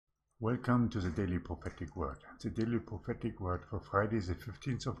Welcome to the Daily Prophetic Word. The Daily Prophetic Word for Friday, the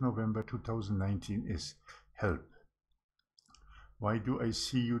 15th of November 2019 is help. Why do I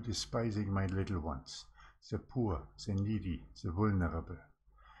see you despising my little ones, the poor, the needy, the vulnerable?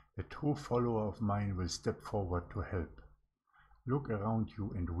 A true follower of mine will step forward to help. Look around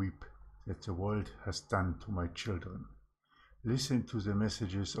you and weep that the world has done to my children. Listen to the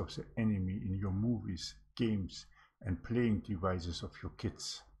messages of the enemy in your movies, games, and playing devices of your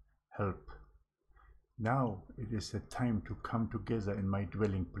kids. Help. Now it is the time to come together in my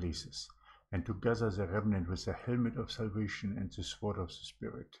dwelling places, and to gather the remnant with the helmet of salvation and the sword of the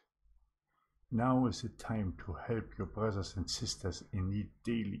Spirit. Now is the time to help your brothers and sisters in need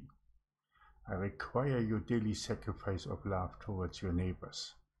daily. I require your daily sacrifice of love towards your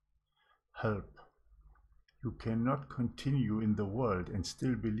neighbors. Help. You cannot continue in the world and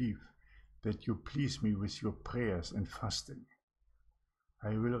still believe that you please me with your prayers and fasting.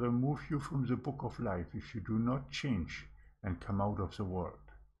 I will remove you from the book of life if you do not change and come out of the world.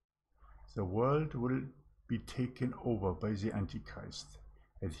 The world will be taken over by the Antichrist,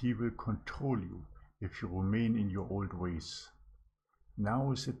 and he will control you if you remain in your old ways.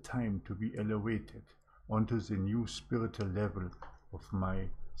 Now is the time to be elevated onto the new spiritual level of my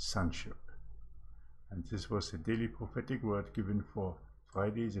sonship. And this was the Daily Prophetic Word given for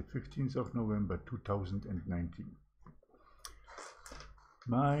Friday, the 15th of November 2019.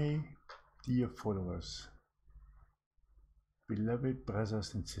 My dear followers, beloved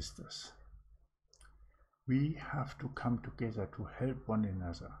brothers and sisters, we have to come together to help one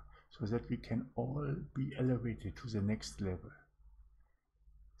another so that we can all be elevated to the next level.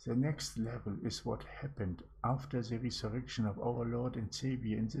 The next level is what happened after the resurrection of our Lord and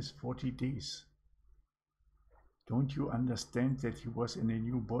Savior in these 40 days. Don't you understand that he was in a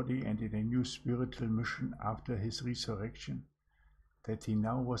new body and in a new spiritual mission after his resurrection? That he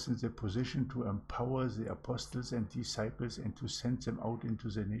now was in the position to empower the apostles and disciples and to send them out into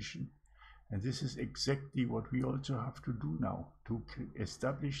the nation. And this is exactly what we also have to do now, to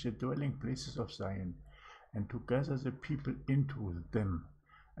establish the dwelling places of Zion and to gather the people into them,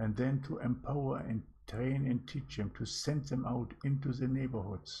 and then to empower and train and teach them, to send them out into the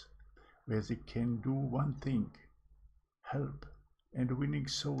neighborhoods where they can do one thing: help and winning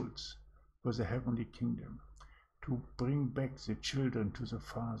souls for the heavenly kingdom. To bring back the children to the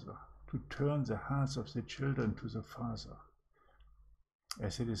Father, to turn the hearts of the children to the Father,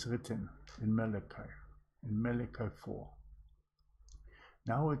 as it is written in Malachi 4.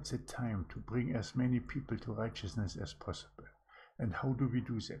 Now it's the time to bring as many people to righteousness as possible. And how do we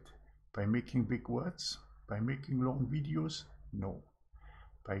do that? By making big words? By making long videos? No.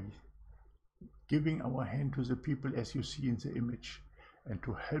 By giving our hand to the people as you see in the image, and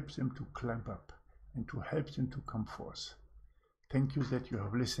to help them to climb up, and to help them to come forth. Thank you that you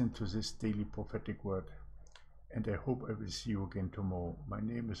have listened to this daily prophetic word, and I hope I will see you again tomorrow. My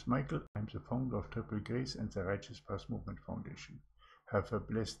name is Michael. I'm the founder of Triple Grace and the Righteous Path Movement Foundation. Have a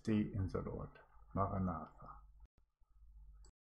blessed day in the Lord. Maranatha.